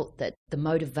felt that the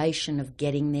motivation of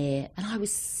getting there, and I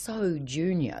was so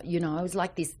junior, you know, I was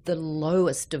like the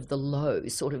lowest of the low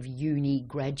sort of uni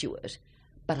graduate,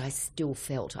 but I still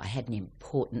felt I had an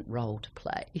important role to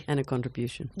play. And a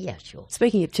contribution. Yeah, sure.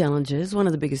 Speaking of challenges, one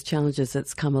of the biggest challenges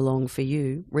that's come along for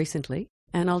you recently,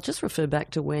 and I'll just refer back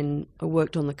to when I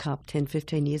worked on the Cup 10,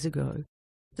 15 years ago,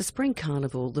 the Spring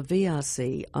Carnival, the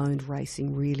VRC owned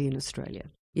racing really in Australia.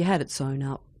 You had it sewn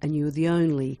up, and you were the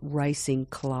only racing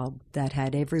club that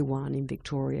had everyone in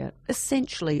Victoria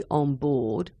essentially on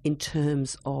board in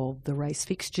terms of the race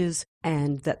fixtures,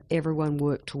 and that everyone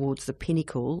worked towards the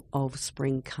pinnacle of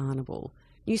Spring Carnival.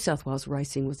 New South Wales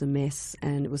racing was a mess,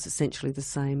 and it was essentially the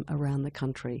same around the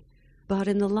country. But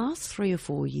in the last 3 or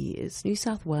 4 years, New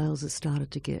South Wales has started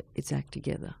to get its act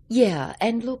together. Yeah,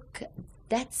 and look,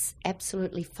 that's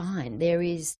absolutely fine. There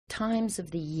is times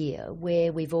of the year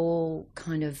where we've all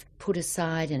kind of put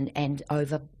aside and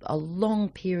over a long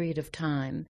period of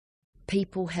time,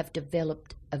 people have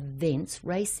developed events,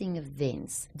 racing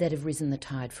events, that have risen the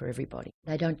tide for everybody.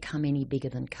 They don't come any bigger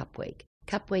than Cup Week.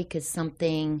 Cup Week is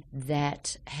something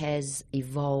that has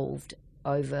evolved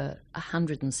over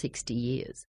 160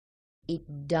 years.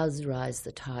 it does rise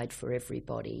the tide for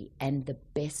everybody, and the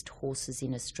best horses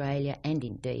in Australia, and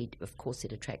indeed, of course,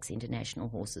 it attracts international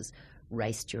horses,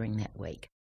 race during that week.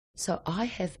 So I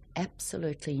have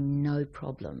absolutely no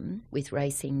problem with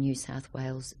Racing New South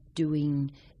Wales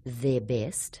doing their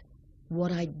best.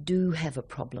 What I do have a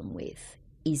problem with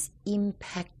is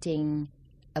impacting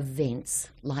events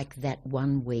like that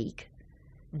 1 week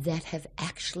that have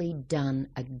actually done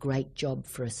a great job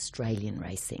for Australian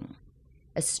racing.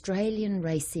 Australian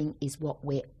racing is what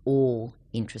we're all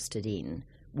interested in.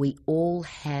 We all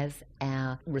have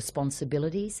our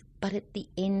responsibilities, but at the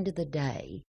end of the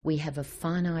day, we have a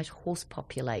finite horse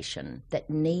population that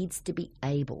needs to be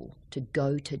able to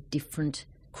go to different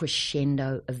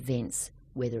crescendo events,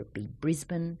 whether it be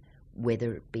Brisbane,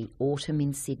 whether it be autumn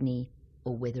in Sydney,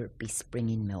 or whether it be spring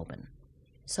in Melbourne.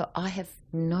 So I have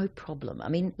no problem. I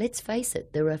mean, let's face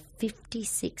it, there are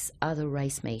 56 other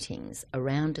race meetings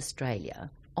around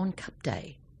Australia on Cup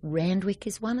Day. Randwick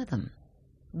is one of them.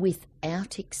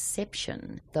 Without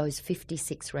exception, those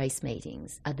 56 race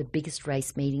meetings are the biggest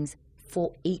race meetings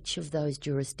for each of those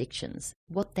jurisdictions.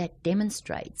 What that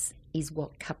demonstrates is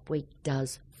what Cup Week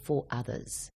does for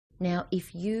others. Now,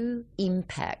 if you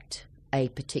impact a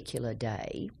particular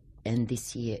day, and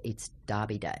this year it's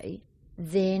Derby Day,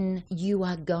 then you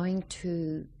are going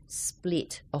to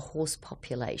split a horse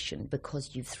population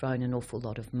because you've thrown an awful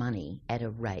lot of money at a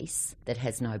race that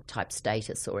has no type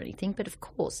status or anything. But of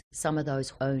course, some of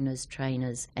those owners,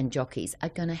 trainers and jockeys are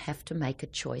going to have to make a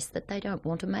choice that they don't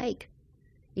want to make.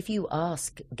 If you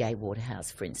ask Gay Waterhouse,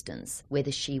 for instance,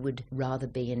 whether she would rather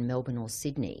be in Melbourne or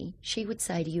Sydney, she would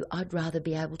say to you, I'd rather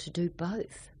be able to do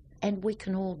both. And we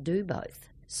can all do both.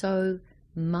 So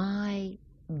my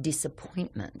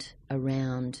disappointment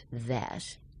around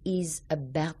that is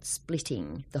about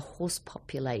splitting the horse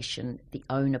population, the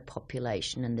owner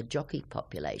population and the jockey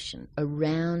population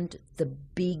around the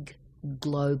big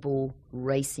global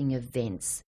racing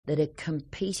events that are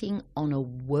competing on a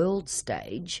world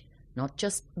stage, not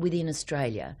just within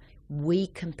Australia. We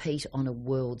compete on a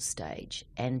world stage,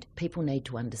 and people need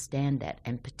to understand that,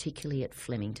 and particularly at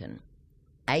Flemington.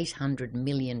 800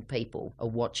 million people are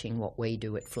watching what we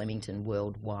do at Flemington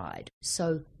worldwide.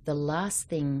 So the last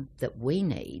thing that we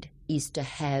need is to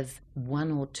have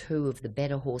one or two of the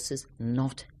better horses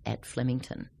not at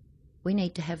Flemington. We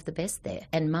need to have the best there,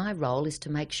 and my role is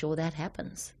to make sure that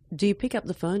happens. Do you pick up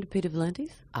the phone to Peter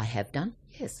V'landys? I have done,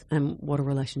 yes. And what are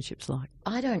relationships like?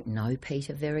 I don't know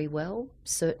Peter very well.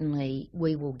 Certainly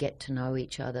we will get to know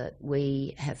each other.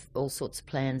 We have all sorts of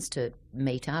plans to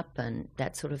meet up and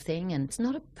that sort of thing. And it's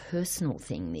not a personal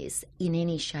thing, this, in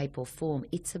any shape or form.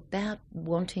 It's about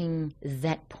wanting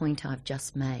that point I've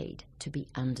just made to be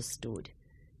understood.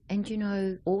 And, you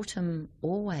know, autumn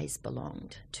always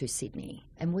belonged to Sydney,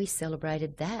 and we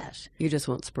celebrated that. You just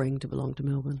want spring to belong to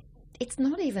Melbourne? It's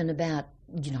not even about,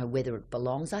 you know, whether it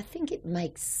belongs. I think it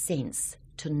makes sense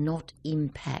to not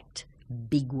impact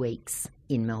big weeks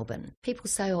in Melbourne. People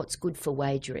say, oh, it's good for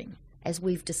wagering. As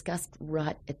we've discussed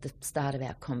right at the start of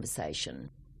our conversation,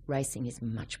 racing is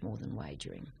much more than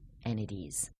wagering, and it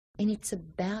is. And it's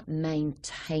about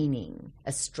maintaining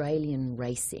Australian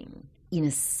racing in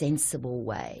a sensible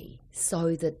way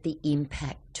so that the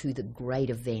impact to the great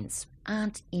events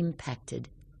aren't impacted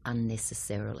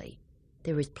unnecessarily.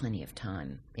 There is plenty of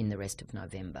time in the rest of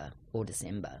November or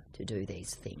December to do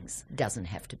these things. It doesn't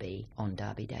have to be on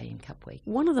Derby Day and Cup Week.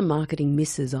 One of the marketing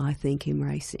misses, I think, in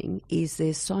racing is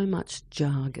there's so much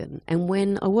jargon. And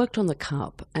when I worked on the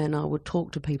Cup and I would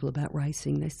talk to people about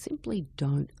racing, they simply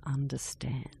don't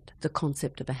understand the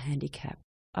concept of a handicap.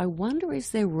 I wonder, is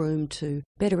there room to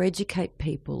better educate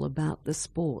people about the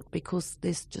sport, because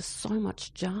there's just so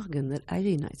much jargon that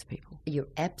alienates people? You're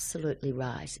absolutely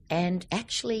right. And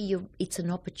actually, it's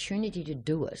an opportunity to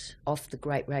do it off the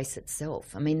great race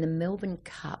itself. I mean, the Melbourne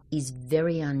Cup is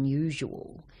very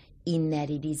unusual in that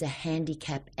it is a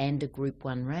handicap and a Group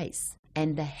 1 race.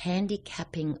 And the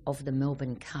handicapping of the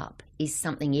Melbourne Cup is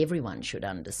something everyone should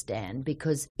understand,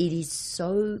 because it is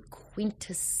so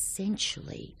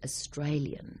quintessentially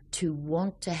Australian to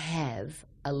want to have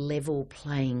a level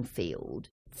playing field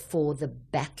for the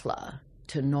battler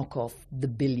to knock off the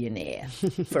billionaire,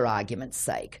 for argument's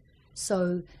sake.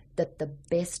 So that the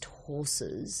best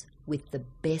horses with the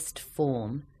best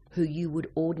form, who you would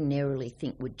ordinarily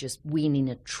think would just win in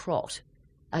a trot,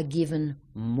 are given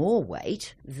more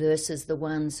weight versus the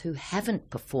ones who haven't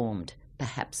performed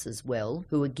perhaps as well,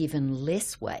 who are given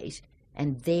less weight,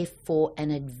 and therefore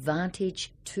an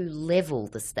advantage to level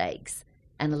the stakes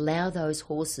and allow those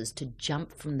horses to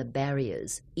jump from the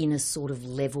barriers in a sort of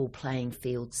level playing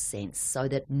field sense, so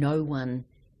that no one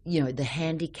the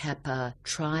handicapper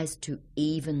tries to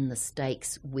even the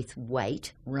stakes with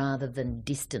weight rather than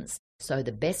distance. So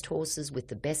the best horses with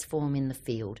the best form in the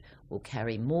field will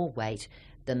carry more weight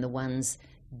than the ones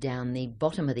down the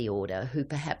bottom of the order who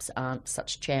perhaps aren't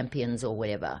such champions or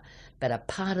whatever, but are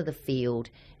part of the field,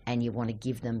 and you want to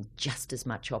give them just as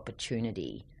much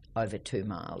opportunity over 2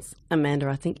 miles. Amanda,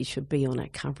 I think you should be on our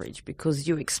coverage because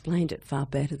you explained it far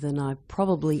better than I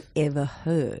probably ever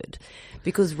heard.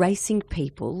 Because racing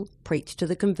people preach to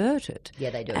the converted.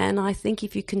 Yeah, they do. And I think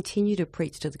if you continue to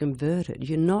preach to the converted,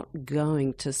 you're not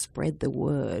going to spread the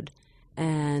word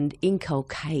and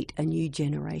inculcate a new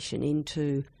generation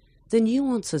into the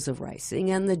nuances of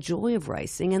racing and the joy of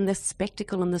racing and the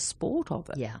spectacle and the sport of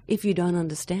it. Yeah. If you don't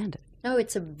understand it. No,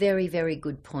 it's a very, very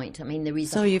good point. I mean, there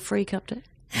is... So are you free Cup Day?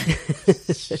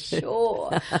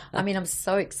 Sure. I mean, I'm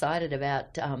so excited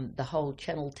about the whole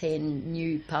Channel 10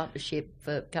 new partnership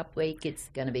for Cup Week. It's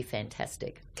going to be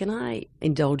fantastic. Can I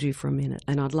indulge you for a minute?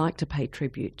 And I'd like to pay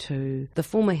tribute to the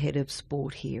former head of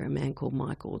sport here, a man called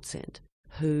Mike Ordsent,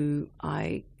 who,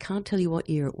 I can't tell you what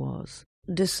year it was,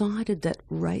 decided that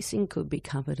racing could be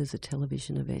covered as a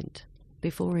television event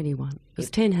before anyone. Because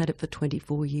 10 had it for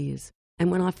 24 years. And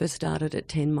when I first started at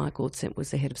 10, Mike Ordsent was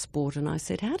the head of sport, and I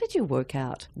said, how did you work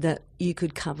out that you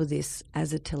could cover this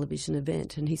as a television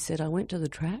event? And he said, I went to the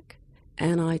track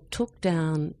and I took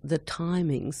down the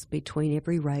timings between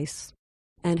every race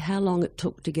and how long it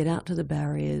took to get out to the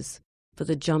barriers, for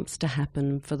the jumps to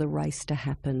happen, for the race to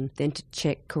happen, then to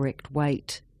check correct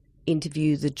weight,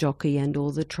 interview the jockey and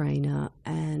or the trainer.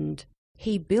 And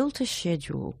he built a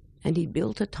schedule and he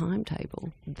built a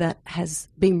timetable that has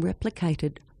been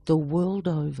replicated the world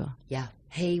over. Yeah,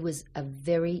 he was a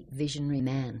very visionary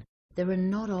man. There are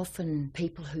not often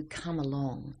people who come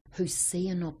along who see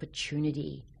an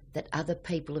opportunity that other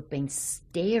people have been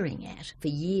staring at for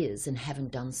years and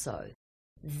haven't done so.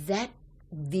 That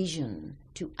vision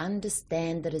to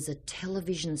understand that as a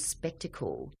television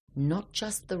spectacle, not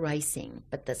just the racing,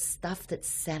 but the stuff that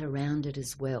sat around it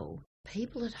as well,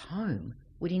 people at home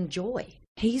would enjoy.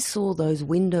 He saw those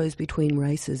windows between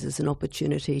races as an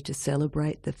opportunity to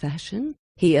celebrate the fashion.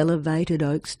 He elevated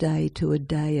Oaks Day to a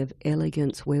day of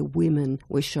elegance where women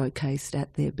were showcased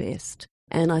at their best.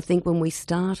 And I think when we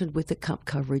started with the Cup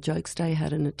coverage, Oaks Day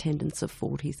had an attendance of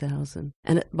 40,000.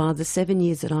 And by the 7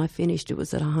 years that I finished, it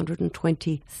was at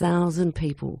 120,000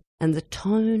 people. And the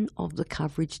tone of the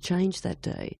coverage changed that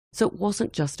day. So it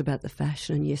wasn't just about the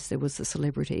fashion, and yes, there was the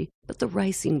celebrity, but the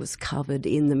racing was covered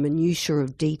in the minutiae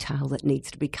of detail that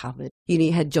needs to be covered.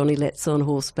 You had Johnny Letts on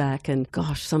horseback and,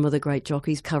 gosh, some of the great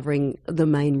jockeys covering the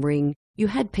main ring. You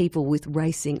had people with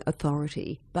racing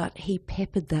authority, but he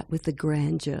peppered that with the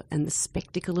grandeur and the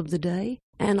spectacle of the day.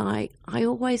 And I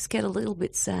always get a little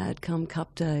bit sad come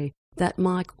Cup Day that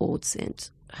Mike Ordsent,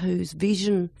 whose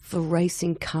vision for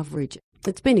racing coverage,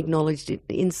 it's been acknowledged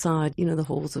inside, the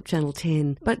halls of Channel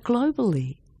 10, but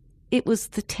globally, it was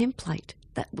the template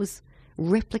that was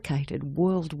replicated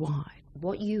worldwide.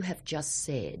 What you have just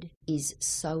said is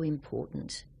so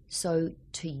important. So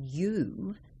to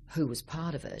you, who was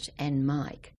part of it, and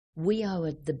Mike, we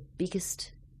owe the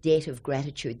biggest debt of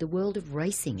gratitude the world of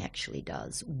racing actually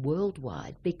does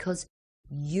worldwide, because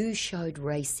you showed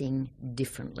racing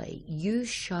differently. You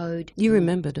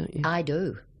remember, don't you? I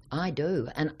do.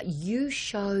 And you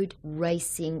showed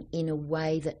racing in a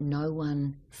way that no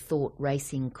one thought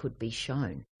racing could be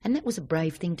shown. And that was a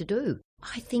brave thing to do.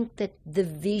 I think that the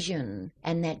vision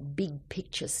and that big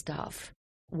picture stuff,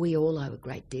 we all owe a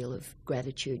great deal of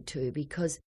gratitude to,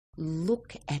 because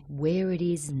look at where it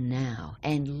is now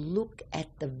and look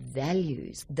at the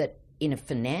values that in a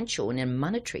financial and a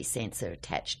monetary sense are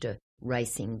attached to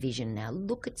racing vision now.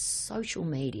 Look at social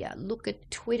media. Look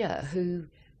at Twitter, who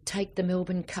take the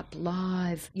Melbourne Cup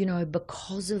live,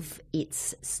 because of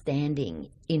its standing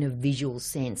in a visual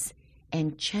sense.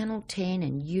 And Channel 10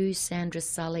 and you, Sandra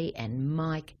Sully, and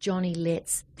Mike, Johnny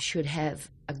Letts should have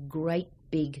a great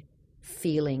big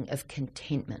feeling of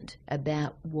contentment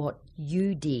about what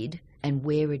you did and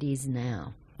where it is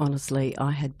now. Honestly,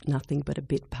 I had nothing but a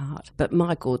bit part. But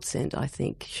Mike Ordsent, I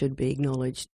think, should be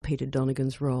acknowledged. Peter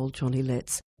Donegan's role, Johnny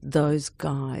Letts, those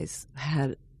guys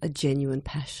had a genuine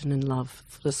passion and love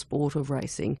for the sport of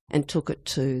racing and took it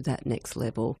to that next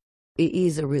level. It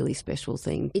is a really special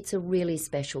thing. It's a really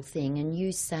special thing, and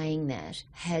you saying that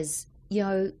has,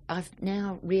 I've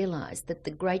now realised that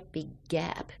the great big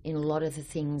gap in a lot of the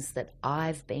things that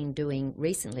I've been doing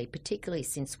recently, particularly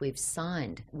since we've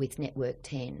signed with Network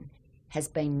 10, has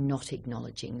been not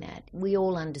acknowledging that. We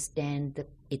all understand that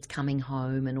it's coming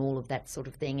home and all of that sort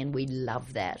of thing, and we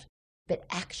love that. But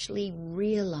actually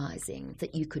realising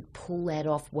that you could pull that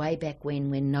off way back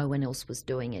when no one else was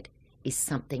doing it is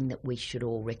something that we should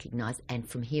all recognise. And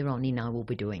from here on in, I will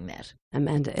be doing that.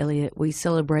 Amanda Elliott, we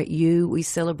celebrate you. We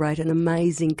celebrate an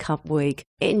amazing Cup Week.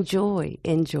 Enjoy.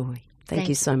 Thank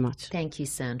you so much. Thank you,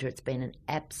 Sandra. It's been an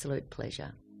absolute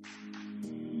pleasure.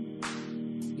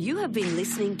 You have been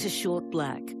listening to Short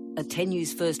Black, a 10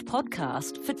 News First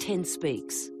podcast for 10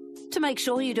 Speaks. To make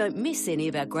sure you don't miss any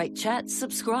of our great chats,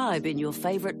 subscribe in your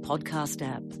favourite podcast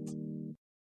app.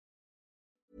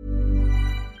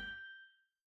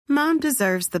 Mom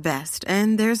deserves the best,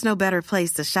 and there's no better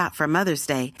place to shop for Mother's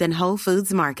Day than Whole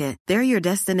Foods Market. They're your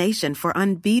destination for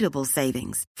unbeatable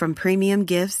savings, from premium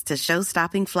gifts to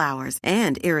show-stopping flowers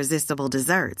and irresistible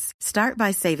desserts. Start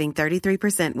by saving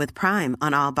 33% with Prime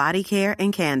on all body care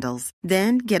and candles.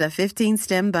 Then get a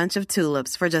 15-stem bunch of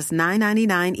tulips for just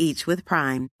 $9.99 each with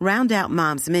Prime. Round out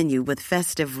Mom's menu with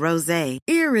festive rosé,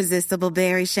 irresistible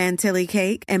berry chantilly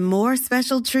cake, and more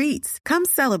special treats. Come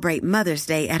celebrate Mother's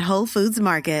Day at Whole Foods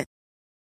Market.